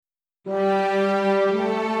بەشی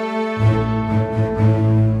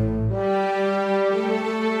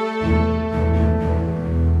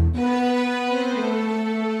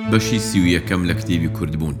 31 لە کتێبی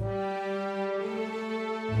کوردبوون.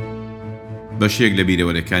 بەشێک لە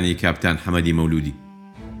بیرەوەریەکانی کاپیتان هەمەدی مەولوودی.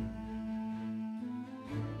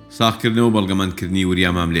 ساختکردنەوە بەڵگەمەندکردنی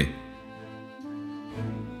وریا ماملێ.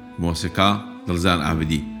 مۆسیقا دڵزان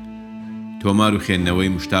ئابدی. تۆمار و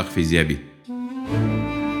خوێندنەوەی مشتاق فەیزیابی.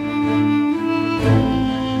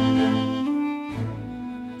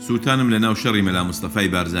 سووتانم لە ناو شەڕی مەلا مستەفای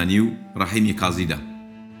بارزانی و ڕەحیمی قازیدا.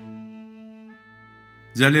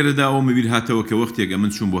 جا لێرەدا ئەوە بیر هاتەوە کە وەختێک ئەمن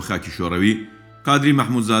چوون بۆ خاکی شۆڕەوی، قادری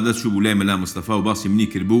مەحموودزادە چوو بوو لای مەلا مستەفا و باسی منی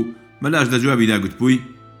کردبوو. مەلاش دەجوابی داگوتبووی: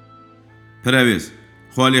 پراوێز،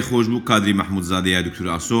 خوا لێ خۆش بوو قادری مەحموودزادە یا دکتۆر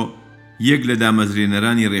ئاسۆ یەک لە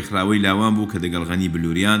دامەزرێنەرانی ڕێکخراوەی لاوان بوو کە دەگەڵ غەنی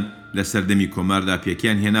بلووریان لە سەردەمی کۆماردا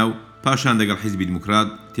پێکیان هێنا و پاشان دەگەڵ حیزبی دموکرات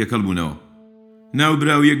تێکەڵ بوونەوە.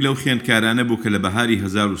 ناوبراو یەک لەو خوێندکارانە بوو کە لە بەهاری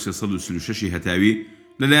 1336 هەتاوی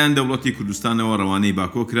لەلایەن دەوڵەتی کوردستانەوە ڕەوانەی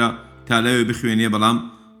باکۆکرا تا لەوێ بخوێنێ، بەڵام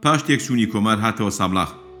پاش تێکچوونی کۆمار هاتەوە سابلاغ.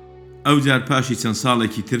 ئەو جار پاشی چەند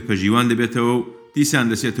ساڵێکی تر پەژیوان دەبێتەوە و دیسان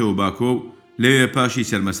دەسێتەوە باکۆ و لەوێ پاشی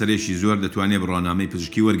چەرمەسەرێکی زۆر دەتوانێت بڕوانامەی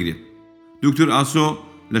پزیشکی وەرگێت. دکتۆر ئاسۆ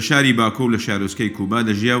لە شاری باکۆ و لە شارۆچکەی کوبا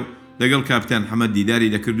دەژیا و لەگەڵ کاپیتان هەمەد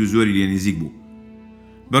دیداری دەکرد و زۆری لێ نزیک بوو.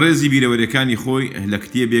 بەڕێزی بیرەوەریەکانی خۆی لە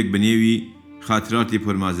کتێبێک بەنێوی خاتراتی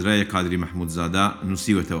پۆرمازرایە قادری مەحموودزادە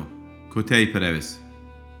نووسیوەتەوە. کۆتایی پراوێز.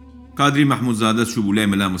 قادری مەحموودزادە چوو بوو لای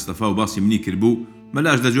مەلا مستەفا و باسی منی کردبوو.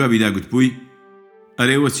 مەلاش دەجوابی داگوتبووی: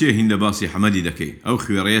 ئەرێوە چییە هیندە باسی حەمەدی دەکەی؟ ئەو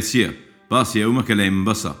خوێڕەیە چییە؟ باسی ئەو مەکە لای من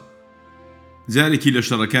بەسە. جارێکی لە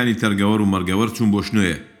شەڕەکانی تەرگەوەر و مەرگەوەر چوون بۆ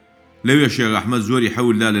شنوێ. لەوێ شێخ ئەحمەد زۆری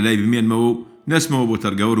حەولدا لە لای بمێنمەوە و نەسمەوە بۆ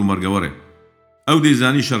تەرگەوەر و مەرگەوەڕێ. ئەو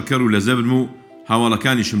دەیزانی شەڕکەر و لە زەبرم و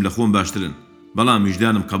هاوڵەکانیشم لە خۆم باشترن، بەڵام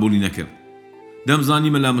میژدانم قبولی نەکرد.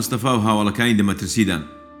 دەمزانی مەلا مستەفا و هاوڵەکانی دەمەترسیدان،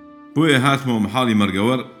 بۆیە هاتمەوە محاڵی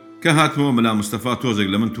مەرگەوەر کە هاتمەوە مەلا مستەفا تۆزێک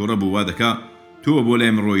لە من تووڕە بوو وا دەکا تۆ بۆ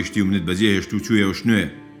لای من ڕۆیشتی و منت بەجێ هێشت و چوویەوە شنوێ.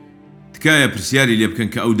 تکایە پرسیاری لێ بکەن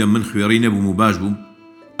کە ئەو دەم من خوێڕی نەبووم و باش بووم.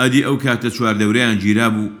 ئەدی ئەو کاتە چواردەورەیان گیرا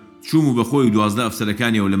بوو، چووم و بەخۆی 12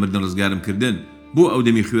 ئەفسەرەکانیەوە لە مردن ڕزگارم کردن، بۆ ئەو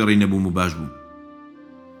دەمی خوێڕی نەبووم و باش بووم.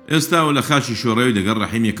 ئێستاوە لە خاچی شۆڕەوی دەگەڕ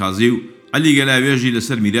ڕەحیمی قازی و عەلی گەلاوێژی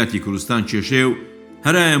لەسەر میراتی کوردستان کێشەیە و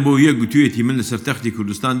هەرایان بۆ یەک گوتوویەتی من لەسەر تەختی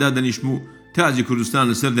کوردستاندا دەنیشم و تاجی کوردستان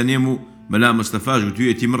لەسەر دەنێم و مەلا مستەفاش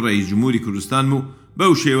گوتوویەتی من ڕئیس جمهوری کوردستانم و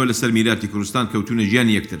بەو شێوە لەسەر میراتی کوردستان کەوتونە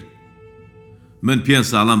ژیانی یەکتر. من 5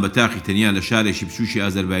 ساڵان بە تاقی تەنیا لە شارێکی بچووشی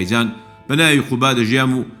ئازەربایجان بە ناوی خوبا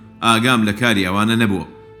دەژیام و ئاگام لە کاری ئەوانە نەبووە.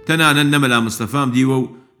 تەنانەت نە مەلا مستەفام دیوە و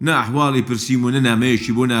نە ئەحواڵی پرسیم و نە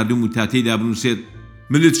نامەیەکی بۆ ناردوم و تاتەیدا بنووسێت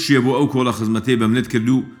ملت شێ بۆ ئەو کۆڵە خزمەتەی بە منت کرد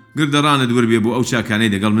و گردەڕانت وەربێ بۆ ئەو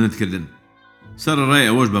چاکانەی دەگەڵ منت کردن. سەرڕای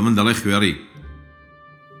ئەوەش بە من دەڵێ خوێڕی.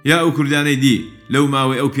 یا ئەو کوردانەی دی لەو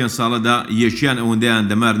ماوەی ئەو 5 ساڵەدا یەکیان ئەوەندەیان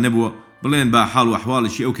دەمار نەبووە بڵێن با حاڵ و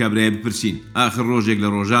ئەحواڵێکی ئەو کابرایە بپرسین. ئاخر ڕۆژێک لە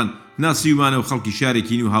ڕۆژان ناسیومانە و خەڵکی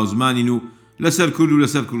شارێکین و هاوزمانین و لەسەر کورد و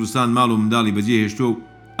لەسەر کوردستان ماڵ و منداڵی بەجێ هێشتۆ و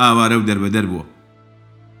ئاوارە و دەربەدەر بووە.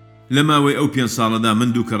 لە ماوەی ئەو 5 ساڵەدا من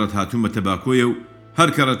 2 کەڕەت هاتوومە تەباکۆیە و هەر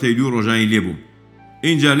کەڕەتەی 2 ڕۆژانی لێبووم.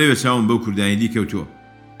 اینجا لەوێ چاوم بەو کوردانی دی کەوتووە.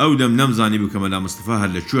 ئەو دەم نەمزانی بوو کە مەلا مستەفا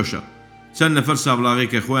هەر لە کوێشە. چەند نەفەر سابلاغی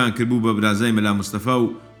کە خۆیان کردبوو بە برازای مەلا مستەفا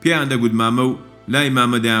و پێیان دەگوت مامە و لای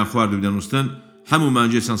مامەدایان خوارد و دەنووستن، هەموو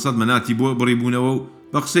مانجێ 100 مەناتی بۆ بڕیبوونەوە و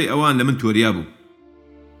بە قسەی ئەوان لە من تۆریا بوو.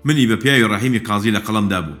 منی بە پیاوی ڕەحیمی قازی لە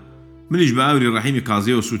قەڵەمدا بوو، منیش بە ئاوری ڕەحیمی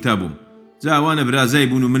قازیەوە سوتا بووم. جا ئەوانە برازای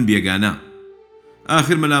بوون و من بێگانە.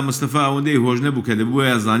 ئاخر مەلا مستەفا ئەوەندەی هۆژ نەبوو کە دەبووە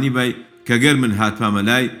یازانی بای کە گەر من هاتپامە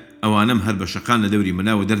لای ئەوانم هەر بە شەقان لە دەوری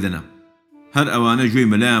مناوە دەردەنا. هەر ئەوانە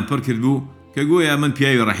گوێی مەلایان پڕ کرد بوو کە گۆیا من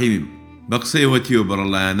پیاوی ڕەحیمیم. بە قسەیەوەتیەوە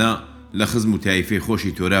بەڕەڵایەنە لە خزم و تایفەی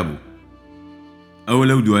خۆشی تۆرا بوو. ئەوە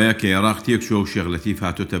لەو دوایە کە عێراق تێک چووە و شێخ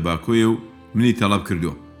هاتۆتە باکۆیە و منی تەڵەب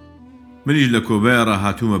کردو. منیش لە کۆبایە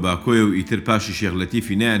ڕاهاتوومە باکۆیە و ئیتر پاشی شێخ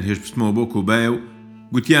لەتیفی نایان هێش بچمەوە بۆ کۆبایە و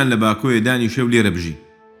گوتیان لە باکۆیە دانی شەو لێرە بژی.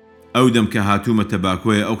 ئەو دەم کە هاتوومەتە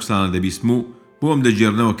باکۆیە ئەو قسانە دەبیستم و بۆم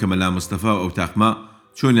دەجێڕنەوە کە مەلا مستەفا و ئەو تاقما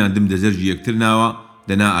چۆنیان دم دەزەرجی یەکتر ناوە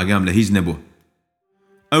دەنا ئاگام لە هیچ نەبووە.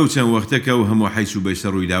 ئەو چەند وەختەکە و هەموو حیس و بەیسە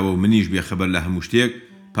ڕوویداوە و منیش بێخەبەر لە هەموو شتێک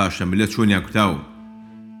پاشەملە چۆنیان کوتاوم.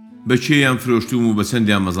 بەچێیان فرۆشتوم و بە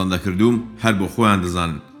چەندیان مەزەندە کردوم هەر بۆ خۆیان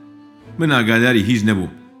دەزانن. من ئاگاداری هیچ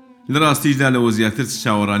نەبووم. لە ڕاستیشدا لەوە زیاتر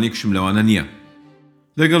چاوەڕانی کشم لەوانە نییە.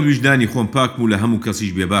 لەگەڵ ویژدانی خۆم پاکم و لە هەموو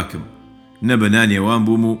کەسیش بێباکم. نە بە نانێوان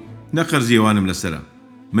بووم و نە قەرزیێوانم لەسەرە.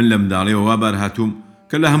 من لە منداڵیەوە وابار هاتووم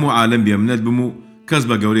کە لە هەموو عالەم بێمنەت بم و کەس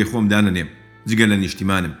بە گەورەی خۆم دانەنێم جگە لە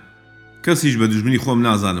نیشتمانم. کەسیش بە دوژمنی خۆم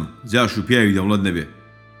نازانم، جاش و پیاوی دەوڵەت نەبێ.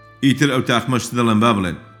 ئیتر ئەو تاقمەشت دەڵێن با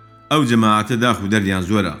بڵێن ئەو جەماعەتە داخ و دەردیان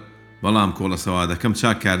زۆرە، بەڵام کۆڵە سەوادەکەم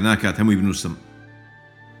چاک کار ناکات هەمووی بنووسم.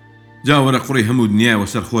 جاوەرە قوڕی هەموو دنیایەوە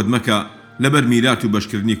سەر خۆت مەکە لەبەر میرات و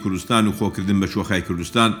بەشکردنی کوردستان و خۆکردن بە شۆخای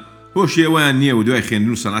کوردستان هۆشیەوەیان نییە و دوای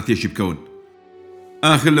خوێندن و سەنعەتێکی بکەون.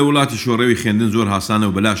 ئاخر لە وڵاتی شۆڕەوی خوێندن زۆر هاسانە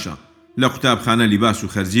و بەلاشە، لە قوتابخانە لیباس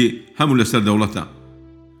و خەرجی هەموو لەسەر دەوڵەتە.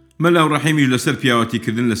 مەلاو ڕەحیمیش لەسەر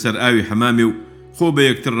پیاوەتیکردن لەسەر ئاوی حەمامێ و خۆ بە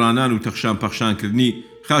یەکتر ڕانان و تەخشان پەخشانکردنی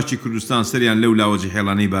خاچی کوردستان سەریان لەو لاوەجی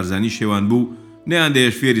حێڵانەی بارزانی شێوان بوو، نەیان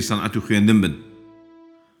دەیەش فێری سەنعەت و خوێندن بن.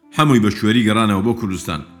 هەمووی بە شوێری گەڕانەوە بۆ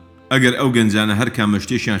کوردستان. ئەگەر ئەو گەنجانە هەر کامە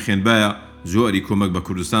شتێکیان خوێنبایە زۆری کۆمەک بە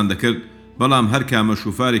کوردستان دەکرد، بەڵام هەر کامە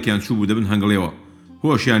شوفارێکیان چوو بوو دەبن هەنگڵێەوە،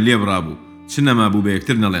 هۆشیان لێبڕابوو، چ نەما بوو بە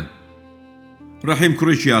یەکتر نەڵێن. ڕەحیم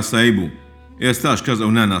کوڕێکی ئاسایی بوو، ئێستاش کەس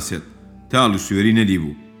ئەو ناناسێت، تاڵ و سوێری نەدی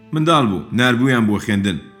بوو، منداڵ بوو، ناربوویان بۆ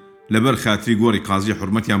خوێندن، لەبەر خاتری گۆڕی قازی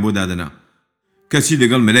حورمەتیان بۆ دادەنا. کەسی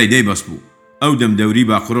دەگەڵ مەلای دەیبەست بوو، ئەو دەم دەوری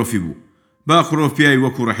باقڕۆفی بوو. باقڕۆف پیاوی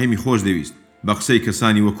وەکو ڕەحیمی خۆش دەویست، بە قسەی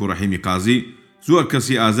کەسانی وەکو ڕەحیمی قازی زۆر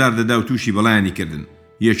کەسی ئازار دەدا و تووشی بەڵایانی کردن،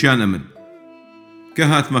 یەکیان ئەمن. کە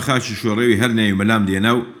هاتمە خاچی شۆڕەوی هەر ناوی مەلام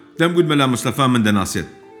دێنا و دەمگوت مەلا مستەفا من دەناسێت.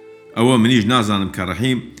 ئەوە منیش نازانم کە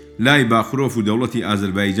ڕەحیم لای باقڕۆف و دەوڵەتی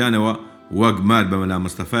ئازەربایجانەوە وەک مار بە مەلا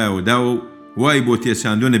مستەفایەوە داوە و وای بۆ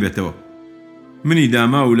تێساندۆ نەبێتەوە. منی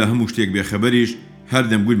داما و لە هەموو شتێک بێخەبەریش هەر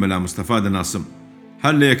دەمگوت مەلا مستەفا دەناسم.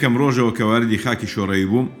 هەر لە یەکەم ڕۆژەوە کە واردی خاکی شۆڕەوی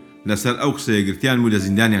بووم لەسەر ئەو قسەیە گرتیان و لە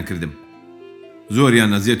زیندانیان کردم.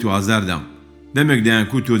 زۆریان ئەزیەت و ئازاردام. دەمێک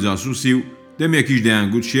دەیانگوت تۆ جاسووسی و دەمێکیش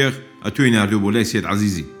دەیانگوت شێخ ئەتۆی ناردوو بۆ لای سێد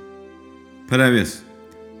عەزیزی. پەراوێز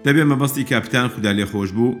دەبێ مەبەستی کاپیتان خودا لێ خۆش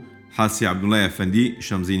بوو حاسی عەبدوڵای ئەفەندی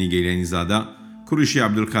شەمزینی گەیلانی زادا کوڕیشی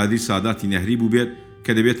عەبدولقادیر ساداتی نەهری بوو بێت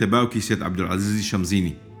کە دەبێتە باوکی سێد عەبدولعەزیزی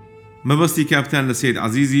شەمزینی. مەبەستی کاپیتان لە سێد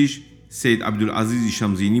عەزیزیش سێد عەبدولعەزیزی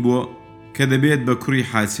شەمزینی بووە کە دەبێت بە کوڕی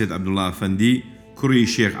حاج سێد عەبدوڵا ئەفەندی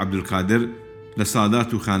کوڕی شێخ عەبدولقادر لە سادات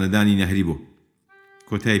و خانەدانی نەهری بوو.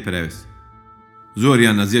 کۆتایی پەراوێز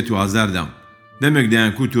زۆریان ئەزیەت و ئازاردام. دەمێک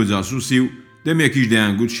دەیانگوت تۆ جاسووسی و دەمێکیش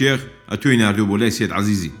دەیانگوت شێخ ئەتۆی ناردوو بۆ لای سێد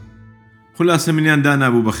عەزیزی. خولاسە منیان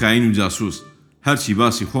دانابوو بە خاین و جاسووس، هەرچی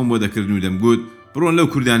باسی خۆم بۆ دەکردن و دەمگوت بڕۆن لەو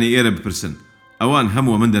کوردانی ئێرە بپرسن، ئەوان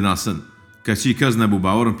هەموو من دەناسن، کەچی کەس نەبوو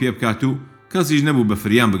باوەڕم پێ بکات و کەسیش نەبوو بە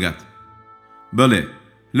فریان بگات. بەڵێ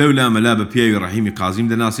لەولا مەلا بە پیاوی ڕەحیمی قازیم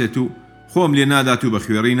دەناسێت و خۆم لێ نادات و بە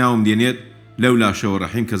خوێڕی ناوم دێنێت، لەولا شەوە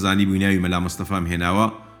ڕەحیم کە زانی بووی ناوی مەلا مستەفام هێناوە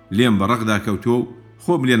لێم بەڕەقدا کەوتۆ و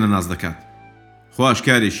خۆم لێ نەناز دەکات.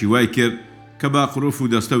 خواشکارێکی وای کرد کە باقڕۆف و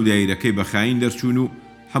دەستە و دایرەکەی بە خاین دەرچوون و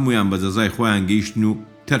هەمویان بە جەزای خۆیان گەیشتن و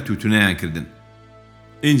تەرت و تونایان کردن.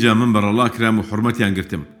 اینجا من بەڕەڵا کرام و حورمەتیان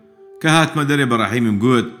گرتم. کە هاتمە دەرێ بە ڕەحیمم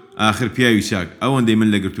گوت ئاخر پیاوی چاک ئەوەندەی من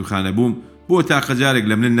لە گرتوخانە بووم بۆ تاقە جارێک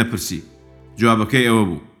لە من نەپرسی. جوابەکەی ئەوە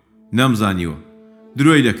بوو نەمزانیوە،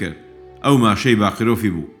 درۆی دەکرد، ئەو ماشەی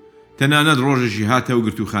باقرۆفی بوو، تەنانەت ڕۆژێکی هاتە و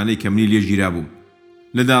گرتوخانەی کە منی لێ ژیرا بووم،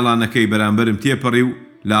 لە داڵانەکەی بەرامبەرم تێپەڕی و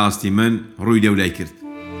لە ئاستی من ڕووی دەولای کرد.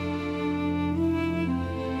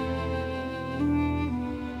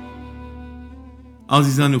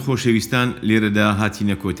 ئازیزان و خۆشەویستان لێرەدا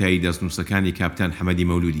هاتینە کۆتایی دەستنووسەکانی کاپیتان حەمەدی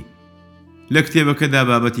مەولودی. لە کتێبەکەدا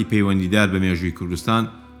بابەتی پەیوەندیدار بە مێژووی کوردستان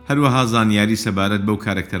هەروەها زانیاری سەبارەت بەو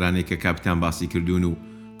کارکتەرانەی کە کاپیتان باسی کردوون و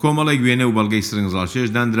کۆمەڵی گوێنە و بەڵگەی سرنگزاڵچێش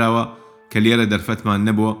دانراوە کە لێرە دەرفەتمان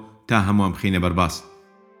نەبووە تا هەمووان بخینە بەرباس.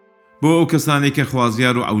 بۆ ئەو کەسانێک کە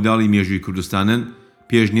خوازیار و ئەوداڵی مێژووی کوردستانن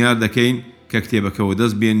پێشنیار دەکەین کە کتێبەکەوە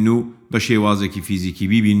دەست بێن و بە شێوازێکی فیزیکی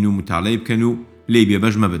بیبین و متاڵەی بکەن و لێی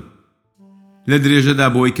بێبەش مەبن. لە درێژەدا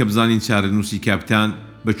بۆی کە بزانین چارەنووسی کاپیتان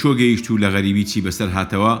بە چۆ گەیشت و لە غەریبی چی بەسەر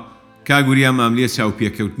هاتەوە، کاگوریا ماملێ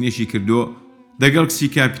چاوپێکەوتنێکی کردو دەگەڵ کسی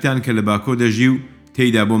کاپیتان کە لە باکۆ دەژی و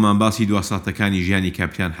تێیدا بۆمان باسی دواساتەکانی ژیانی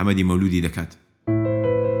کاپیتان حەمەدی مەولودی دەکات.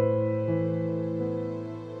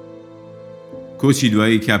 کۆچی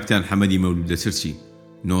دوایی کاپیتان حەمەدی مەولود دەچرچی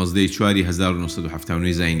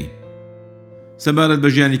 19/4/1979 زاینی. سەبارەت بە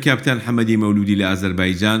ژیانی کاپیتان حەمەدی مەولودی لە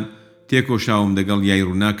ئازەربایجان تێکۆشاوم دەگەڵ یای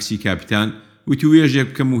ڕووناک کسی کاپیتان و توێژێک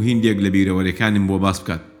بکەم و هیندێک لە بیرەوەریەکانم بۆ باس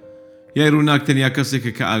بکات. یای ڕووناک تەنیا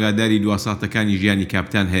کەسێکە کە ئاگاداری دواساتەکانی ژیانی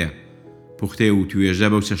کاپیتان هەیە، پوختێ و توێژە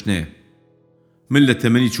بەو چەشنەیە. من لە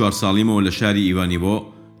تەمەنی 4 ساڵیمەوە لە شاری ئیڤانیڤۆ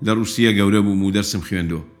لە رووسیا گەورە بووم و دەرسم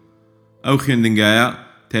خوێندووە. ئەو خوێندنگایە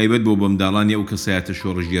تایبەت بۆ بەمداڵانی ئەو کەسایەتە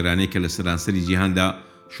شۆڕژگێرانەی کە لە سەرانسەری جیهاندا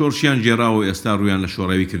شۆڕشیان گێڕاوە و ئێستا ڕویان لە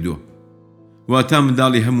شۆڕەوی کردووە. واتە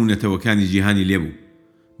منداڵی هەموو نەتەوەکانی جیهانی لێبوو.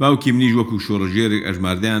 باوکی منیش وەکو شۆڕژگێرێک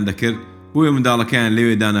ئەژماردەیان دەکرد بۆیە منداڵەکەیان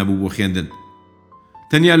لەوێ دانابوو بۆ خوێندن.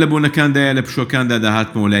 تەنیا لە بۆنەکاندایە لە پشۆکاندا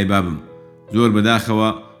داهاتمەوە لای بابم. زۆر بەداخەوە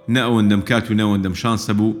نە ئەوەندەم کات و نەوەندەم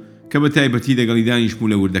شانسە بوو کە بە تایبەتی دەگەڵی دانیشتم و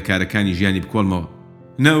لە وردەکارەکانی ژیانی بکۆڵمەوە.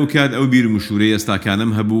 نە ئەو کات ئەو بیر مشورەی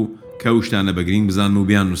ئێستاکانم هەبوو کە ئەو شتانە بە گرنگ بزانم و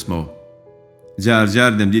بیان نووسمەوە. جار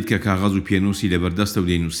جار دەمدیت کە کاغەز و پێنووسی لەبەردەستە و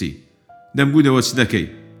دەینووسی. دەمگوتەوە چ دەکەی؟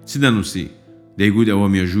 چ دەنووسی؟ دەیگوت ئەوە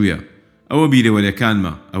مێژوویە، ئەوە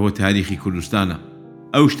بیرەوەریەکانمە، ئەوە تاریخی کوردستانە،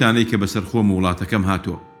 ئەو شتانەی کە بەسەر خۆم و وڵاتەکەم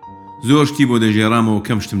هاتووە. زۆر شتی بۆ دەژێڕامەوە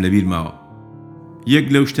کەم شتم لەبیر ماوە. یەک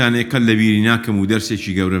لەو شتانەی قەت لە بیری ناکەم و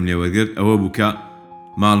دەرسێکی گەورەم لێوەرگرت ئەوە بوو کە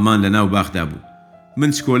ماڵمان لە ناو باخدا بوو.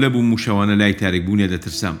 من چکۆلە بووم و شەوانە لای تاریکبوونێ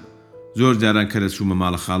دەترسام. زۆر جاران کە دەچوومە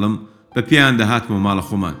ماڵە خاڵم بە پێیان دەهاتمە ماڵە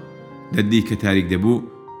خۆمان. دەدی کە تاریک دەبوو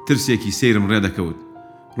ترسێکی سەیرم ڕێدەکەوت.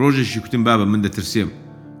 ڕۆژێکی کوتم بابە من دەترسێم.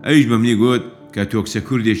 ئەویش بە منی گوت کە تۆکسە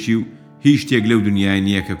کوردێکی و هیچ شتێک لەو دنیای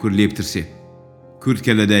نییە کە کورد لێ بترسێ. کورد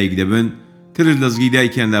کە لەدایک دەبن ترس لە زگی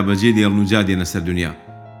دایکیاندا بەجێ دێڵن و جا دێنە سەر دنیا.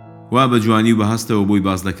 وا بە جوانی و بە هەستەوە بۆی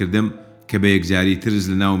باز دەکردم کە بە یەکجاری ترس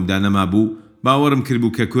لە ناومدا نەما بوو، باوەڕم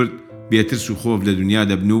کردبوو کە کورد بێترس و خۆف لە دنیا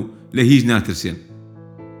دەبن و لە هیچ ناترسێن.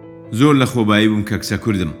 زۆر لە خۆبایی بووم کە کسە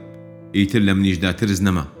کوردم، ئیتر لە منیشدا ترس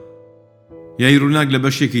نەما. یای ڕووناک لە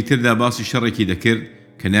بەشێکی تردا باسی شەڕێکی دەکرد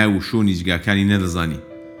کە ناو و شۆنی جگاکانی نەدەزانی،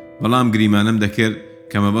 بەڵام گریمانم دەکرد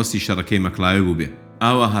کە مەبەستی شەڕەکەی مەکلاوی بوو بێ.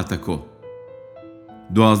 ئاوا هاتە کۆ.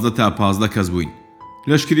 12 تا 15 کەس بووین.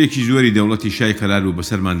 لەشکرێکی زۆری دەوڵەتی شای قەرار بوو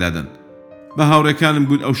بەسەرماندادن. بە هاوڕێکانم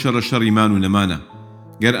گوت ئەو شەڕە شەڕیمان و نەمانە.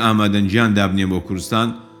 گەر ئامادەنجیان دابنێ بۆ کوردستان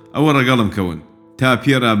ئەوە ڕەگەڵم کەون تا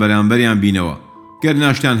پێڕا بەرامبەریان بینەوە. گەر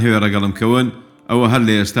ناشتان هەوێ ڕەگەڵم کەون ئەوە هەر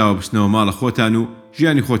لە ئێستاوە بچنەوە ماڵە خۆتان و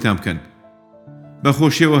ژیانی خۆتان بکەن.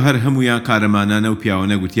 بەخۆشیەوە هەر هەمویان قارەمانانە و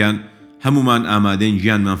پیاوانە گوتیان هەمومان ئامادەین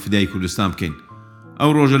ژیانمان فدای کوردستان بکەین.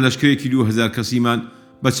 ئەو ڕۆژە لەشکرێکی 2000 کەسیمان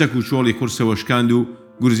بە چەک و چۆڵی قورسەوە شکاند و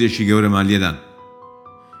گورزێکی گەورەمان لێدان.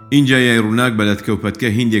 اینجا یای ڕووناک بە لەتکەوپەتکە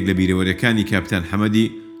هیندێک لە بیرەوەریەکانی کاپیتان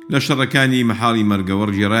حەمەدی لە شەڕەکانی مەحاڵی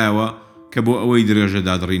مەرگەوەڕ گێڕایەوە کە بۆ ئەوەی درێژە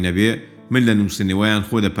دادڕی نەبێ من لە نووسینەوەیان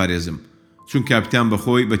خۆ دەپارێزم، چون کاپیتان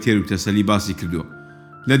بەخۆی بە تێر و تەسەلی باسی کردووە.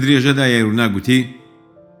 لە درێژەدا یای ڕووناک گوتی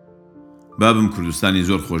بابم کوردستانی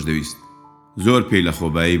زۆر خۆش دەویست، زۆر پێی لە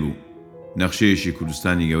خۆبایی بوو، نەخشەیەشی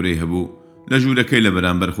کوردستانی گەورەی هەبوو، لە ژوورەکەی لە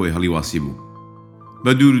بەرامبەر خۆی هەڵی واسی بوو،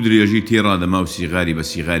 بە دوور و درێژی تێڕادەما و سیغاری بە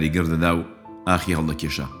سیغاری گردەدا و ئاخی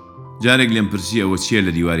هەڵدەکێشا. جارێک لێم پرسی ئەوە چییە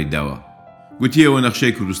لە دیواری داوە؟ گوتی ئەوە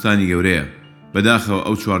نەخشەی کوردستانی گەورەیە، بەداخەوە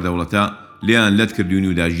ئەو 4 دەوڵەتە لێیان لەت کردوون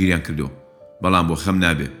و داگیریان کردو، بەڵام بۆ خەم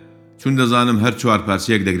نابێ، چون دەزانم هەر 4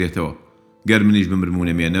 پارچەیەک دەگرێتەوە. گەر منیش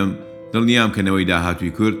بمرمونە مێنم دڵنیام کەنەوەی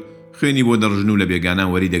داهاتووی کورد خوێنی بۆ دەڕژن و لە بێگانان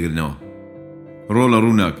وەری دەگرنەوە. ڕۆڵە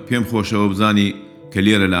ڕووناک پێم خۆشەوە بزانی کە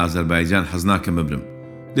لێرە لە ئازەربایجان حەز ناکەم ببرم.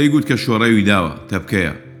 دەیگوت کە شۆڕەوی داوە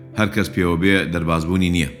تەبکەیە، هەر کەس پێوە بێ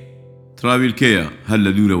دەربازبوونی نییە. تراویلکەیە هەر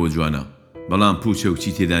لە دوورەوە جوانە، بەڵام پوچە و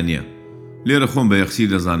چی تێدا نییە. لێرە خۆم بە یەخسیر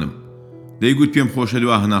دەزانم. دەیگوت پێم خۆشە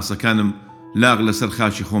دوا هەناسەکانم لاغ لەسەر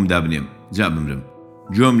خاچی خۆم دابنێم جا بمرم،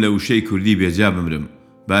 جۆم لە وشەی کوردی بێجا بمرم،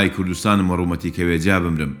 بای کوردستانم وەڕوومەتی کەوێ جا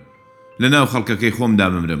بمرم، لە ناو خەڵکەکەی خۆم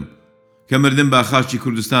داممرم، کە مردم با خاچی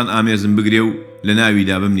کوردستان ئامێزم بگرێ و لە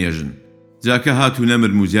ناویدا بمنێژن. جاکە هاتوو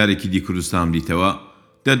نەمر موزارێکی دی کوردستان دیتەوە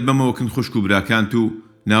دەت بەمەوەکن خوشک و براکانت و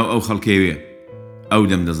ناو ئەو خەڵکەوێ. ئەو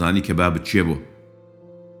دەم دەزانی کە بابت چێ بۆ.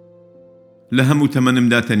 لە هەموو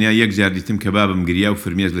تەمەنمدا تەنیا یەک جار دیتم کە بابم گریا و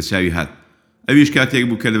فرمێز لە چاوی هات. ئەویش کاتێک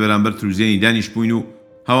بوو کە لە بەرامبەر تروزێنی دانیش بووین و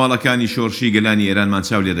هەواڵەکانی شۆڕشی گەلانی ئێرانمان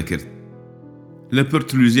چاو لێ دەکرد. لە پڕ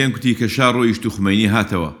تلوزیۆن کوتی کە شار ڕۆیشت و خومەینی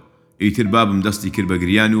هاتەوە. ئیتر بابم دەستی کرد بە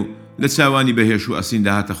گریان و لە چاوانی بەهێش و ئەسین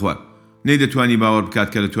داهاتە خوار. نەی دەتوانی باوەڕ بکات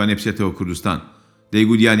کە دەتوانێت بچێتەوە کوردستان.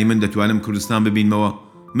 دەیگوت یانی من دەتوانم کوردستان ببینمەوە،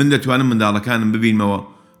 من دەتوانم منداڵەکانم ببینمەوە،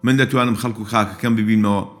 من دەتوانم خەڵک و خاکەکەم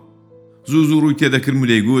ببینمەوە. زوو ڕووی تێدەکردم و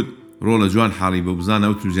دەیگوت ڕۆڵە جوان حاڵی بۆ بزانە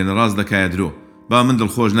و تلوزیۆنە ڕاست دەکایە درۆ، با من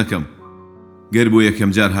دڵخۆش نەکەم. گەر بۆ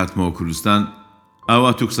یەکەم جار هاتمەوە کوردستان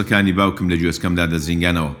ئاوا تووکسەکانی باوکم لە گوێسکەمدا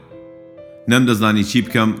دەزینگانەوە. نەم دەزانی چی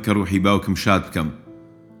بکەم کە ڕوحی باوکم شاد بکەم.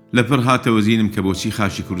 لەپڕ هاتەوە زینم کە بۆچی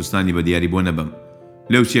خاچی کوردستانی بە دیاری بۆ نەبم.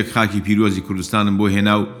 لەو چێک خاکی پیرۆزی کوردستانم بۆ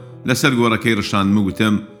هێنا و لەسەر گۆڕەکەی ڕشاندم و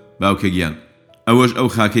گوتم باوکە گیان ئەوەش ئەو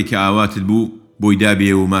خاکەی کە ئاواتت بوو بۆی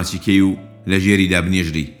دابێ و ماچیکەی و لە ژێریدا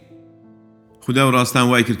بنێژری. خدا و ڕاستان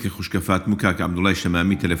وای کرد کە خوشکە فاتم و کاکە عەبدوڵای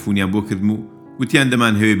شەمامی تەلەفۆنیان بۆ کردم و گوتیان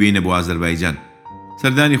دەمان هەوێ بێنە بۆ ئازەربایجان،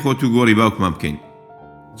 سەردانی خۆت و گۆڕی باوکمان بکەین،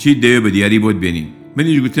 چیت دەوێ بە دیاری بۆت بێنین.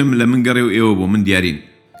 منیش گوتم لە من گەڕێ و ئێوە بۆ من دیارین.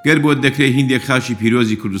 گەر بۆت دەکرێت هیندێک خاچی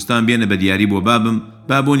پیرۆزی کوردستان بێنە بە دیاری بۆ بابم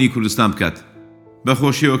با بۆنی کوردستان بکات.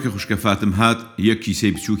 بەخۆشیەوە کە خوشکە فاتم هات یەک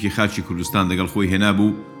کیسەی بچووکی خاچی کوردستان لەگەڵ خۆی هێنا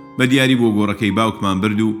بوو بە دیاری بۆ گۆڕەکەی باوکمان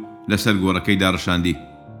برد و لەسەر گۆڕەکەی داڕشاندی.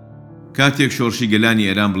 کاتێک شۆڕشی گەلانی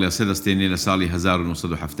ئێران بڵێ سەدەستێنێ لە ساڵی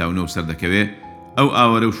 1979 سەردەکەوێ ئەو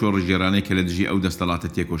ئاوەرە و شۆڕ ژێرانەی کە لە دژی ئەو دەستەڵاتە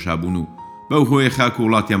تێکۆشابوون و بەو هۆیە خاک و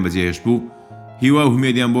وڵاتیان بەجێهێشت بوو، هیوا و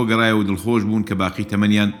هومێدیان بۆ گەڕایە و دڵخۆش بوون کە باقی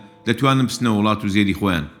تەمەنیان دەتوانن بچنە وڵات و زێری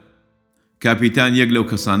خۆیان. کاپیتان یەک لەو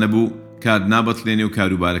کەسانە بوو کات نابەتڵێنێ و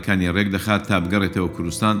کاروبارەکانی ڕێک دەخات تا بگەڕێتەوە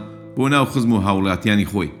کوردستان بۆ ناو خزم و هاوڵاتیانی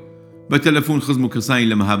خۆی. بە تەلەفۆن خزم و کەسانی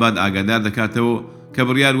لە مەهاباد ئاگادار دەکاتەوە کە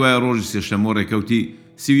بڕیار وایە ڕۆژی سێشەممە ڕێکەوتی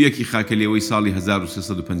 31 خاکەلێەوەی ساڵی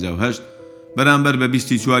 1358 بەرامبەر بە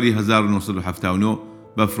 24 1979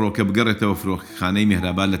 بە فڕۆکە بگەڕێتەوە فرۆکەخانەی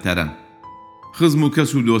میهرەباد لە تاران. خزم و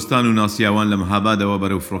کەس و دۆستان و ناسیاوان لە مەهابادەوە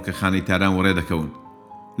بەرەو فرۆکەخانەی تاران وەڕێ دەکەون.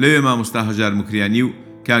 لەوێ مامۆستا هەژار مکریانی و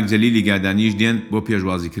کاک جەلیلی گادانیش دێن بۆ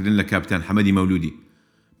پێشوازیکردن لە کاپیتان حەمەدی مەولودی.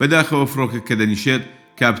 بەداخەوە فڕۆکە کە دەنیشێت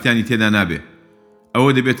کاپیتانی تێدا نابێ،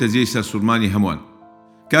 ئەوە دەبێتە جێی سەرسوورمانی هەمووان.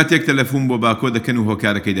 کاتێک تەلەفۆن بۆ باکۆ دەکەن و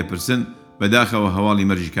هۆکارەکەی دەپرسن بەداخەوە هەواڵی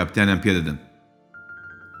مەرجی کاپیتانیان پێدەدەن.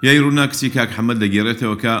 یای ڕوونا کچی کاک حەمەد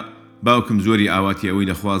دەگێڕێتەوە کە باوکم زۆری ئاواتی ئەوەی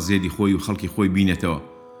دەخواست زێدی خۆی و خەڵکی خۆی بینێتەوە.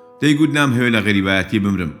 دەیگوت نام هەوێ لە غەریبایەتی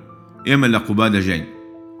بمرم، ئێمە لە قوبا دەژین.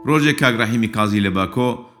 ڕۆژێک کاک ڕەحیمی قازی لە باکۆ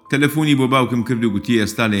تەلەفۆنی بۆ باوکم کرد و گوتی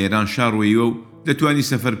ئێستا لە ئێران شاڕوەیەوە و دەتوانی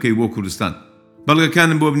سەفەر بکەی بۆ کوردستان.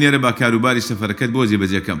 بەڵگەکانم بۆ بنێرە با کاروباری سەفەرەکەت بۆ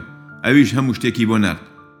جێبەجێکەم. ئەویش هەموو شتێکی بۆ نارد.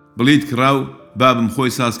 بڵیت کراو بابم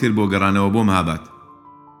خۆی ساز کرد بۆ گەڕانەوە بۆ مەهاباد.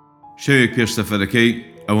 شەوێک پێش سەفەرەکەی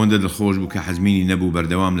ئەوەندە دڵخۆش بوو کە حەزمینی نەبوو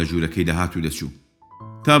بەردەوام لە ژوورەکەی دەهات و دەچوو.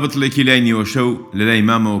 تا بتڵێکی لای نیوە شەو لە لای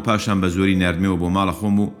مامەوە پاشان بە زۆری ناردمەوە بۆ ماڵە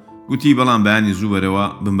خۆم و گوتی بەڵام بەیانی زوو بەرەوە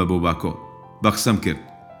بمبە بۆ باکۆ. بە قسەم کرد.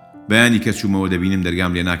 بەیانی کە چوومەوە دەبینم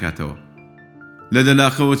دەرگام لێ ناکاتەوە. لە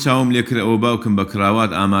دەلاخەوە چاوم لێ کرد ئەوە باوکم بە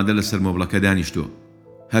کراوات ئامادە لەسەر مۆبڵەکە دانیشتووە.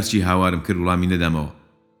 هەرچی هاوارم کرد وڵامی نەدامەوە.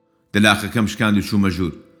 دەلاخەکەم شکاند و چوومە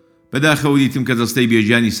ژوور. بەداخەوە دیتم کە دەستەی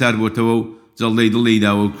بێژیانی سار بۆتەوە و جەڵدەی دڵی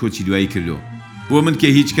داوە و کۆچی دوایی کردەوە. بۆ من کە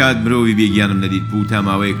هیچ کات مرۆڤی بێگیانم نەدیت بوو تا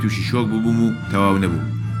ماوەیەک تووشی شۆک بووبووم و تەواو نەبوو.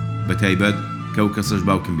 بەتایبەت کە ئەو کەسەش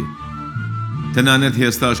باوکم بێت. تەنانەت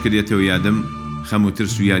هێستاش کردێتەوە یادم خەم و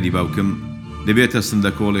ترس و یادی باوکم دەبێتە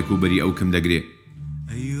سندە کۆڵێک و بەری ئەوکم دەگرێ.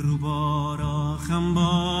 ئەی ڕووبارە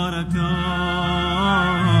خەمبارەکە،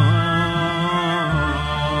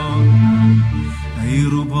 ئەی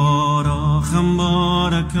ڕووبارە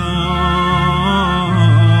خەمبارەکە،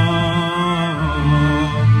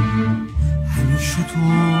 هەمیشە تۆ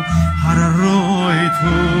هەرە ڕۆی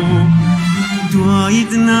تۆ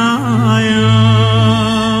دوایت نایە،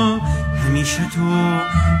 هەمیشە تۆ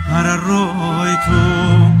هەرە ڕۆی تۆ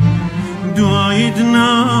دوایت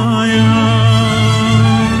نایە.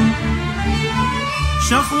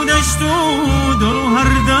 شەخ و دەشت و دڵ و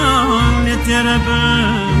هەردان لێ تێرە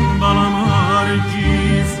بن بەڵام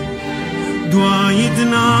هەرگیز دوایت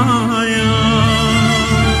نایە.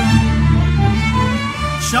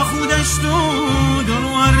 شەخ و دەشت و دڵ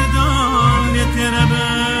و هەردان لێ تێرە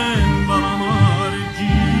بن بەڵام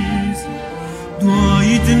هەرگیز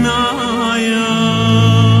دوایت نایە.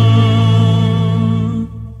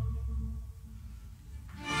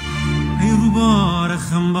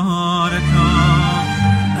 خەمبارەکە،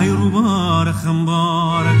 ئەی ڕووبارە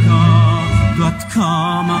خەمبارەکە، دوات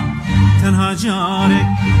کامە تەنها جارێک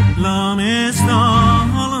لامێستا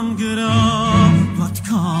هەڵم گرە، دوات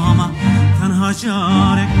کامە تەنها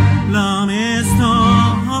جارێک لامێستا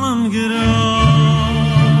هەڵم گرە.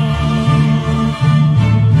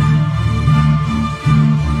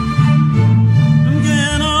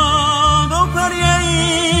 گێنا بەو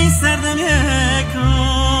پەریەی سەردەمێکە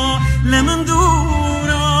لە من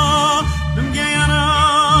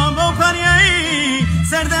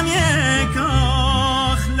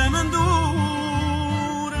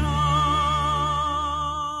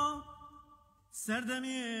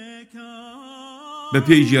بە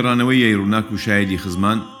پێی جێڕانەوەی یەیڕووناک و شایدی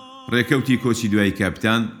خزمان ڕێکەوتی کۆچی دوای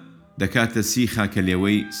کاپیتان دەکاتە 30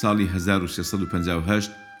 خاکەلێەوەی ساڵی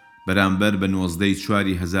 1358 بەرامبەر بە 19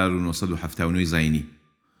 1979 زاینی.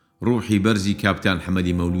 ڕوحی بەرزی کاپیتان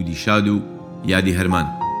حەمەدی مەولودی شاد و یادی هەرمان.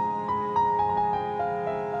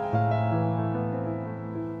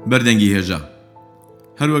 بەردەنگی هێژە.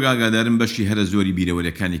 هەروەک ئاگادارم بەشی هەرە زۆری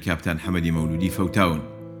بیرەوەریەکانی کاپیتان حەمەدی مەولودی فەوتاون.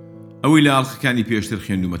 ئەوەی لە ئاڵخەکانی پێشتر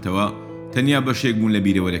خوێندومەتەوە تەنیا بەشێک بوون لە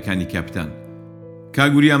بیرەوەریەکانی کاپیتان.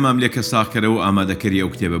 کاگوریا ماملێکە ساغکەرەوە و ئامادەکەری ئەو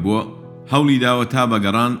کتێبە بووە، هەوڵی داوە تا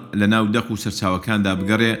بەگەڕان لە ناو دەق و سەرچاوەکاندا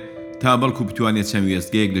بگەڕێ تا بەڵکو بتوانێت چەند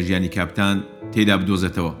وێستگەیەک لە ژیانی کاپیتان تێدا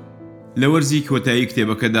بدۆزێتەوە. لە وەرزی کۆتایی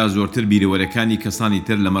کتێبەکەدا زۆرتر بیرەوەریەکانی کەسانی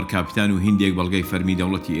تر لەمەڕ کاپیتان و هیندێک بەڵگەی فەرمی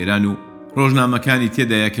دەوڵەتی ئێران و ڕۆژنامەکانی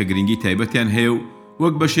تێدایە کە گرنگی تایبەتیان هەیە و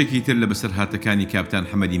وەک بەشێکی تر لە بەسەرهاتەکانی کاپیتان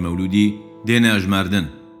حەمەدی مەولودی دێنە ئەژماردن.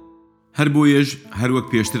 هەر بۆیەش هەروەک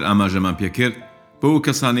پێشتر ئاماژەمان پێکرد بەو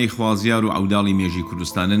کەسانەی خوازیار و عەوداڵی مێژی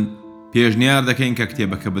کوردستانن پێشنیار دەکەین کە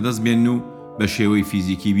کتێبەکە بەدەست بێن و بە شێوەی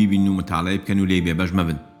فیزیکی بیبین و متاڵە بکەن و لێی بێبەش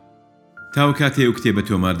مەبن. تاو کاتێ ئەو کتێبە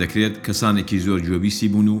تۆمار دەکرێت کەسانێکی زۆر جۆبیسی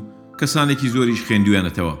بوون و کەسانێکی زۆریش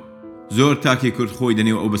خوێندویانەتەوە. زۆر تاکێ کورد خۆی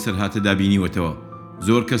دەنێو ئەو بەسەرهاتە دابینیوەتەوە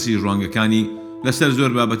زۆر کەسی ڕوانگەکانی لەسەر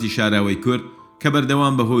زۆر بابەتی شاراوەی کورد کە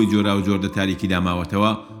بەردەوام بەهۆی جۆرا و جۆردە تاریکی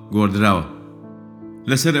داماوەتەوە گۆڕدراوە.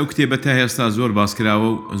 لەسەر ئەو کتێبە تا هێستا زۆر باسکراوە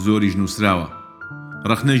و زۆریش نووسراوە،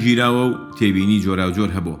 ڕەخنە ژیراوە و تێبینی جۆرا و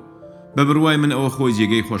جۆر هەبوو. بە بڕوای من ئەوە خۆی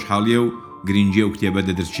جێگەی خۆشحاڵیە و گرنگیە و کتێبە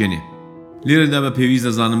دەدرچێنێ. لێرەدا بە پێویست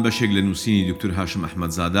دەزانم بەشێک لە نووسینی دکتۆر هاشم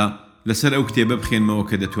ئەحمەدزادە لەسەر ئەو کتێبە بخێنمەوە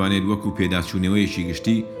کە دەتوانێت وەکو پێداچوونەوەیەکی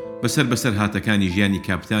گشتی بەسەر هاتەکانی ژیانی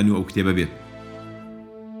کاپیتان و ئەو کتێبە بێت.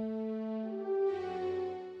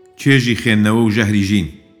 چێژی خوێندنەوە و ژەهری ژین.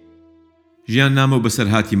 ژیان نامە و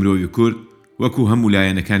بەسەرهاتی مرۆڤی کورد وەکو هەموو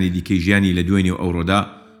لایەنەکانی دیکەی ژیانی لە دوێنێ و ئەوڕۆدا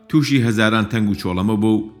تووشی هەزاران تەنگ و چۆڵەمە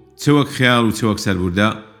بۆ و چەوەک خەیاڵ و چەوەک سەربوردا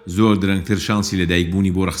زۆر درەنگتر شانسی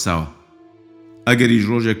لەدایکبوونی بۆ ڕەخساوە. ئەگەریش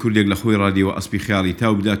ڕۆژێک کوردێک لە خۆی ڕادیەوە ئەسپی خیاڵی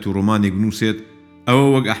تاو بدات و ڕۆمانێک بنووسێت، ئەوە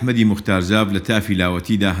وەک ئەحمەدی موختارزاف لە تافی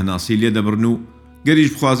لاوەتیدا هەناسەی لێ دەبڕن و گەریش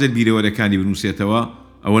بخوازێت بیرەوەریەکانی بنووسێتەوە،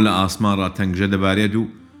 ئەوە لە ئاسمان ڕاتەنگژە دەبارێت و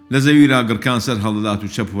لە زەوی ڕاگڕکان سەر هەڵدەدات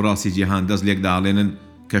و چەپ و ڕاستی جیهان دەست لێک داڵێنن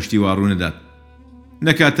کەشتی واڕوونەدات.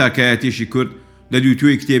 نەکات تاکایەتێشی کورد لە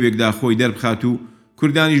دووتوی کتێبێکدا خۆی دەربخات و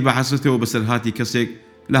کوردانیش بە حەسرەتەوە بەسەرهاتی کەسێک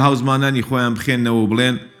لە هاوزمانانی خۆیان بخێننەوە و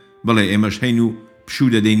بڵێن بڵێ ئێمەش هەین و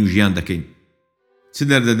پشوو دەدەین و ژیان دەکەین. چ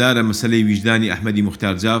دەردەدارە مەسەلەی ویجدانی ئەحمەدی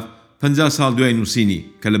موختارزاف 50 ساڵ دوای نووسینی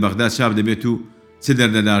کە لە بەغداد چاپ دەبێت و چ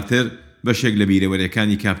دەردەدارتر بەشێک لە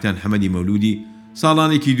بیرەوەریەکانی کاپیتان هەمەدی مەولودی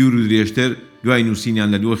ساڵانێکی دوور و درێژتر دوای نووسینیان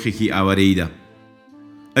لە دۆخێکی ئاوارەییدا.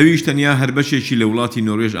 ئەویش تەنیا هەر بەشێکی لە وڵاتی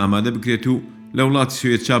نۆروێژ ئامادە بکرێت و لە وڵاتی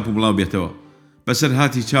سوێد چاپ و بڵاو بێتەوە.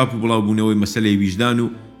 بەسەرهاتی چاپ و بڵاوبوونەوەی مەسەلەی ویجدان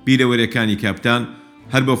و بیرەوەریەکانی کاپیتان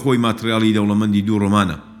هەر بە خۆی ماتریاڵی دەوڵەمەندی دوو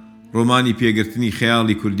ڕۆمانە، ڕۆمانی پێگرتنی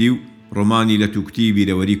خەیاڵی کوردی و ڕۆمانی لە توکتی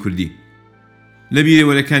بیرەوەری کوردی. لە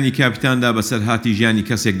بیرەوەریەکانی کاپیتاندا بەسەرهاتی ژیانی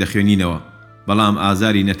کەسێک دەخوێنینەوە، بەڵام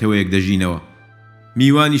ئازاری نەتەوەیەک دەژینەوە.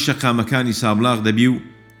 میوانی شەقامەکانی سابلاغ دەبی و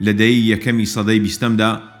لە دەی یەکەمی سەدەی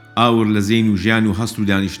بیستەمدا ئاور لە زین و ژیان و هەست و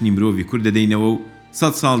دانیشتنی مرۆڤی کورد دەدەینەوە و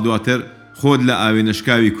 100 ساڵ دواتر خۆت لە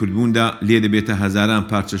ئاوێنەشکاوی کوردبووندا لێ دەبێتە هەزاران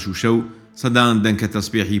پارچە شوشە و سەدان دەنکە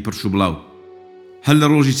تەسبیحی پرش و بڵاو. هەل لە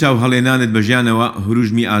ڕۆژی چاو هەڵێنانت بەژیانەوە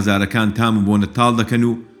هروژمی ئازارەکان تام و بۆنت تاڵ دەکەن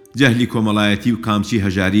و جەهلی کۆمەڵایەتی و قامچی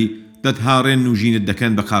هەژاری دەتهاڕێن و ژینت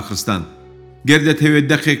دەکەن بە قاقرستان. گەر دەتەوێت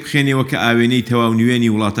دەقێک بخێنێەوە کە ئاوێنەی تەواو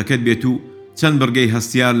نوێنی وڵاتەکەت بێت و چەند بڕگەی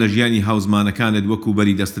هەستیار لە ژیانی هاوزمانەکانت وەکو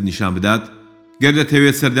بەری دەستت نیشان بدات، گەر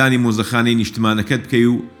دەتەوێت سەردانی مۆزەخانەی نیشتمانەکەت بکەی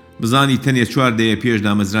و بزانی تەنێ 4 دەیە پێش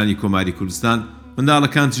دامەزرانی کۆماری کوردستان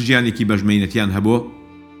منداڵەکان چ ژیانێکی بەژمەینەتیان هەبووە،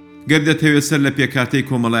 گەر دەتەوێت سەر لە پێکاتەی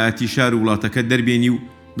کۆمەڵایەتی شار و وڵاتەکەت دەربێنی و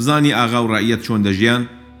بزانی ئاغا و ڕائیەت چۆن دەژیان،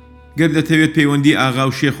 گەر دەتەوێت پەیوەندی ئاغا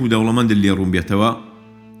و شێخ و دەوڵەمەندت لێ ڕوون بێتەوە،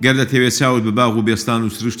 گەر دەتەوێت چاوت بە باغ و بێستان و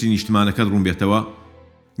سروشتی نیشتمانەکەت ڕوون بێتەوە،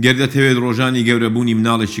 گەر دەتەوێت ڕۆژانی گەورەبوونی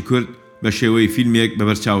مناڵێکی کورد بە شێوەی فیلمێک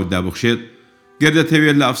بەبەرچاوتدا بخشێت، گەر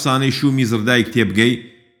دەتەوێت لە ئەفسانەی شومی زردای کتێبگەی،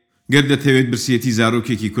 گەر دەتەوێت برسیەتی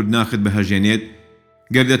زارۆکێکی کورد ناخت بەهەژێنێت،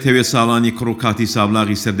 گەر دەتەوێت ساڵانی کڕووقاتی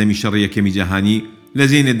سابلاغی سەردەمی شەڕی یەکەمی جەهانی لە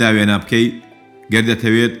زێنێ داوێنا بکەی، گەر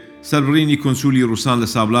دەتەوێت سەربڕینی کۆنسولی ڕووسان لە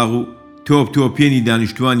سابلاغ و تۆپێنی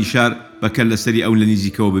دانیشتوانی شار بەکەل لەسەری ئەو لە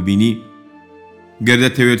نزیکەوە ببینی، گەر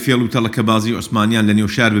دەتەوێت فێڵ و تەڵەکە بازی عوسمانیان لە نێو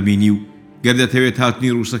شار ببینی و گەر دەتەوێت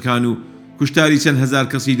هاتنی ڕووسەکان و کوشتاری چەند هەزار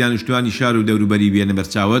کەسی دانیشتوانی شار و دەوروبەری بێنە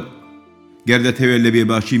بەرچاوت، گەر دەتەوێت لە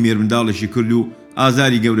بێباشی مێرمنداڵێکی کورد و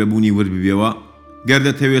ئازاری گەورەبوونی وەرببێەوە، گەر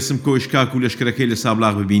دەتەوێت سمکۆی شکاک و لەشکرەکەی لە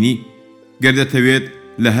سابلاغ ببینی، گەر دەتەوێت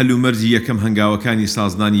لە هەل و مەرجی یەکەم هەنگاوەکانی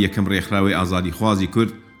سازنانی یەکەم ڕێکخراوەی ئازادی خوازی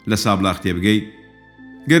کورد لە سابلاغ تێبگەی،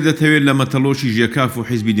 گەر دەتەوێت لە مەتەڵۆشی ژێکاف و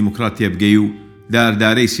حیزبی دیموکرات تێبگەی و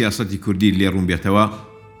داردارەی سیاسەتی کوردی لێ ڕوون بێتەوە،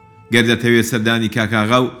 گەر دەتەوێت سەردانی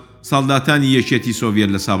کاکاغا و ساڵداتانی یەکێتی سۆڤێت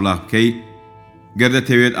لە سابلاغ بکەی، گەر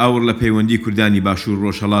دەتەوێت ئاور لە پەیوەندی کوردانی باشوور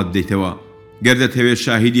ڕۆژهەڵات بدەیتەوە، گەر دەتەوێت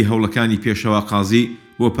شاهیدی هەوڵەکانی پێشەوا قازی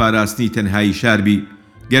بۆ پاراستنی تەنهایی شاربی،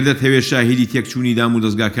 گەر دەتەوێت شاهیدی تێکچوونی دام و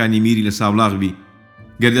دەستگاکانی میری لە سابلاغ بی،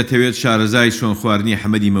 گەر دەتەوێت شارەزای سۆن خواردنی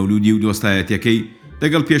حەمەدی مەولودی و دۆستایەتەکەی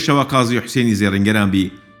لەگەڵ پێشەوا قازی حوسێنی زێڕنگەران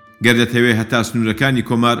بی، گەر دەتەوێت هەتا سنوورەکانی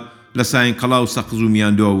کۆمار لە ساین قەڵا و سەقز و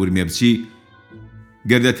میاندۆوە ورمێ بچی،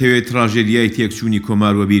 گەر دەتەوێت تراژێدیای تێکچوونی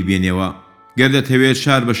کۆمار وەبیر بێنێەوە، گەر دەتەوێت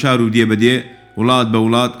شار بە شار و دێ بەدێ وڵات بە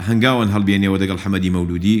وڵات هەنگاوان هەڵبێنێەوە دەگەڵ حەمەدی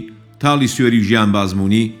مەولودی تاڵی سوێری ژیان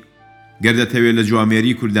بازموونی، گەر دەتەوێت لە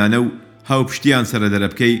جوامێری کوردانە و هاوپشتیان سەردەرە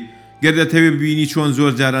بکەی، گەر دەتەوێت ببینی چۆن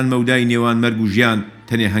زۆر جاران مەودای نێوان مەرگ و ژیان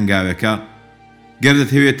تەنێ هەنگاوەکە، گەر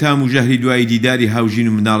دەتەوێت تام و ژەهری دوای دیداری هاوژین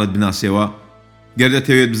و مناڵت بناسێەوە، گەر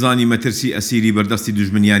دەتەوێت بزانی مەترسی ئەسیری بەردەستی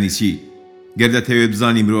دوژمنیانی چی، گەر دەتەوێت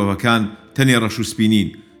بزانی مرۆڤەکان تەنێ ڕەش و سپینین،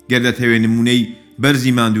 گەر دەتەوێت نمونەی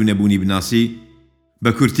بەرزی ماندوو نەبوونی بناسی،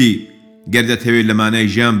 بە کورتی گەر دەتەوێت لە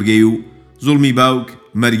مانای ژیان بگەی و زوڵمی باوک،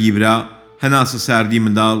 مەرگی برا، هەناسە ساردی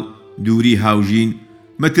منداڵ، دووری هاوژین،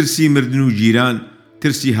 مەترسی مردن و گیران،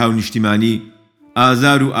 ترسی هاو نیشتیمانی،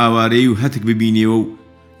 ئازار و ئاوارەی و هەتک ببینێەوە و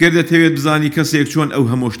گەر دەتەوێت بزانی کەسێک چۆن ئەو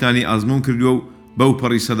هەمۆشتانی ئازمون کردووە و بەو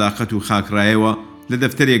پەڕی سەداقەت و خاکڕایەوە لە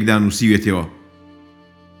دەفتەرێکدا نووسیوێتەوە.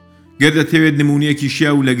 گەر دەتەوێت نمونەیەکی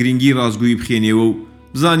شیا و لە گرنگی ڕازگویی بخێنێەوە و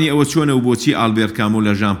بزانی ئەوە چۆنە و بۆچی ئالبێرت کامۆ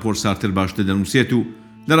لە ژان پۆل سارتر باشتر دەنووسێت و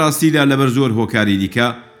لە ڕاستیدا لەبەر زۆر هۆکاری دیکە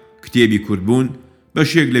کتێبی کوردبوون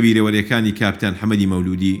بەشێک لە بیرەوەریەکانی کاپیتان حەمەدی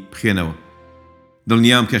مەولودی بخێنەوە.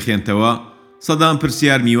 دڵنیام کە خێنتەوە سەدان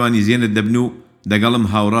پرسیار میوانی زێنت دەبن و دەگەڵم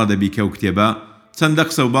هاوڕا دەبی کە و کتێبە چەندە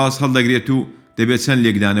قسە و باس هەڵدەگرێت و دەبێت چەند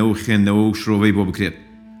لێکدانەوە و خوێندنەوە و شرۆڤەی بۆ بکرێت.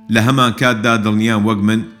 لە هەمان کاتدا دڵنیام وەک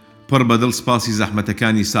من پڕ بەدڵ سپاسی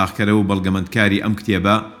زەحمەتەکانی ساختکەرە و بەڵگەمەندکاری ئەم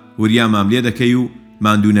کتێبە وریامام لێ دەکەی و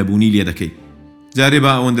ماندوو نەبوونی لێ دەکەی. جارێ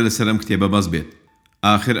با ئەوەندە لەسەر ئەم کتێبە بەس بێت.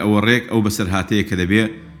 ئاخر ئەوە ڕێک ئەو بەسەرهاتەیە کە دەبێ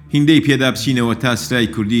هیندەی پێدا بچینەوە تا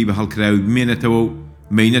سرای کوردی بە هەڵکراوی بمێنێتەوە و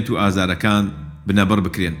مەینەت و ئازارەکان بنەبڕ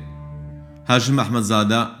بکرێن. هاشم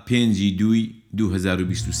ئەحمەدزادە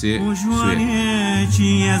 5/2/2023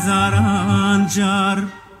 جوانێکی هەزاران جار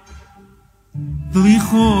دڵی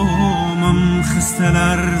خۆمم خستە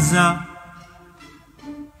لەرزە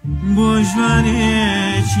بۆ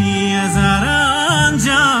جوانێکی هەزاران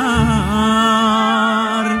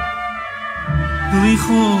جار دڵی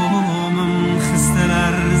خۆمم خستە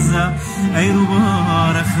لەرزە ئەی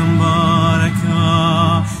ڕووبارە خەمبارەکە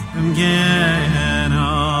بمگێنە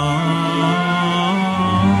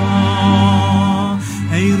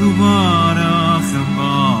ئەی ڕووبارە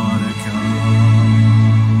خەمبارەکە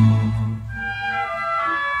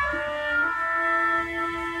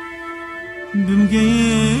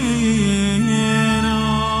بمگێنە.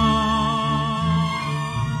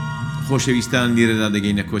 خۆشەویستان لیرەدا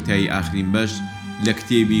دەگەینە کۆتایی ئاخرین بەش لە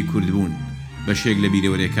کتێبی کوردبوون بەشێک لە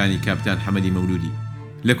بیرەوەریەکانی کاپیتان حەمەدی مەولودی.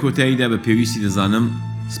 لە کۆتاییدا بە پێویستی دەزانم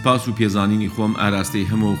سپاس و پێزانینی خۆم ئاراستەی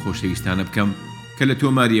هەموو خۆشەویستانە بکەم کە لە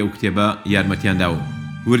تۆماری ئەو کتێبە یارمەتیانداوە.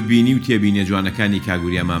 وردبینی و تێبینە جوانەکانی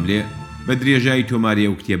کاگوریا ماملێ بە درێژایی تۆماری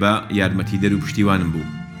ئەو کتێبە یارمەتی دەر و پشتیوانم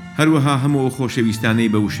بوو. هەروەها هەموو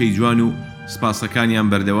خۆشەویستانەی بە وشەی جوان و سپاسەکانیان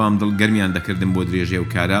بەردەوام دڵگەرمیان دەکردم بۆ درێژێ و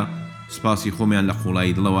کارە سپاسی خۆمیان لە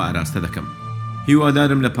قوڵایی دڵەوە ئاراستە دەکەم.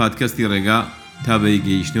 هیوادارم لە پادکەستی ڕێگا تا بە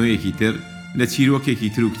گەیشتنەوەیەکی تر لە چیرۆکێکی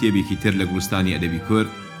تر و کتێبێکی تر لە گوڵستانی ئەدەبی کورد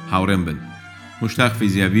هاوڕێم بن. مشتاق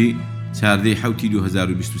فەیزیابی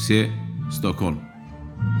 4/7/2023 ستۆکۆڵم.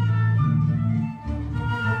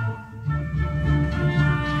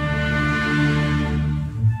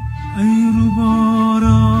 ئەی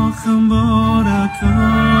ڕووبارە خەمبارەکە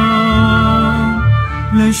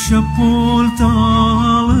لە شەپۆل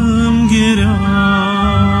تاڵم گێرە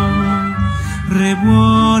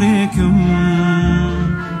ڕێبوارێکم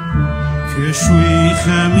کە شووی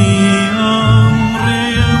خەمی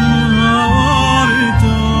ئەمڕێم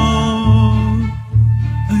هاوارتە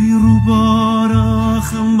ئەی ڕووبارە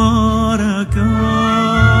خەمبارەکە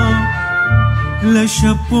لە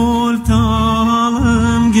شەپۆل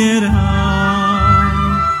تاڵم گێرە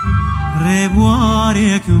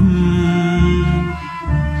ڕێبوارێکم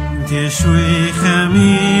کە شووی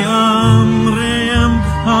خەمی ئەمڕێم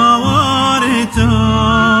هاوارتە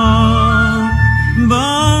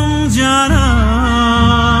بەم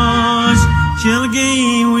جاراش کێڵگەی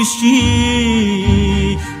وشکی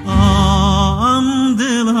ئەم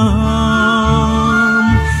دڵم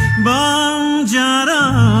بەم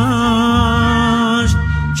جاراش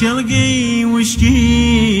کێڵگەی وشکی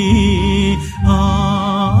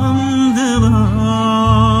ئەم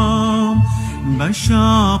دڵم بە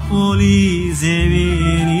شاپۆلی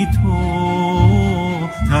زێوێنی تۆ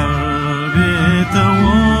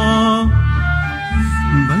تەڕبێتەوە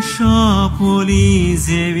بە شاپۆلی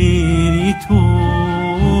زێوێنی تۆ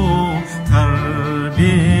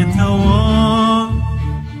تەڕبێتەوە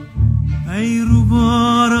ئەی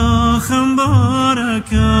ڕووبارە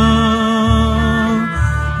خەمبارەکە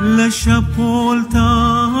لە شەپۆل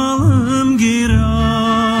تاڵم گێرە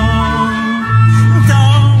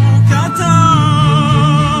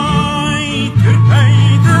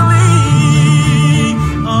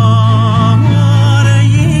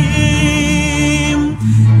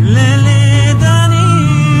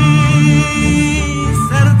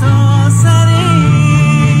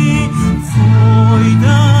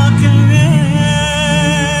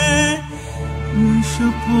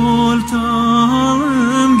شەپۆل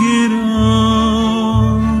تاڵم گێرە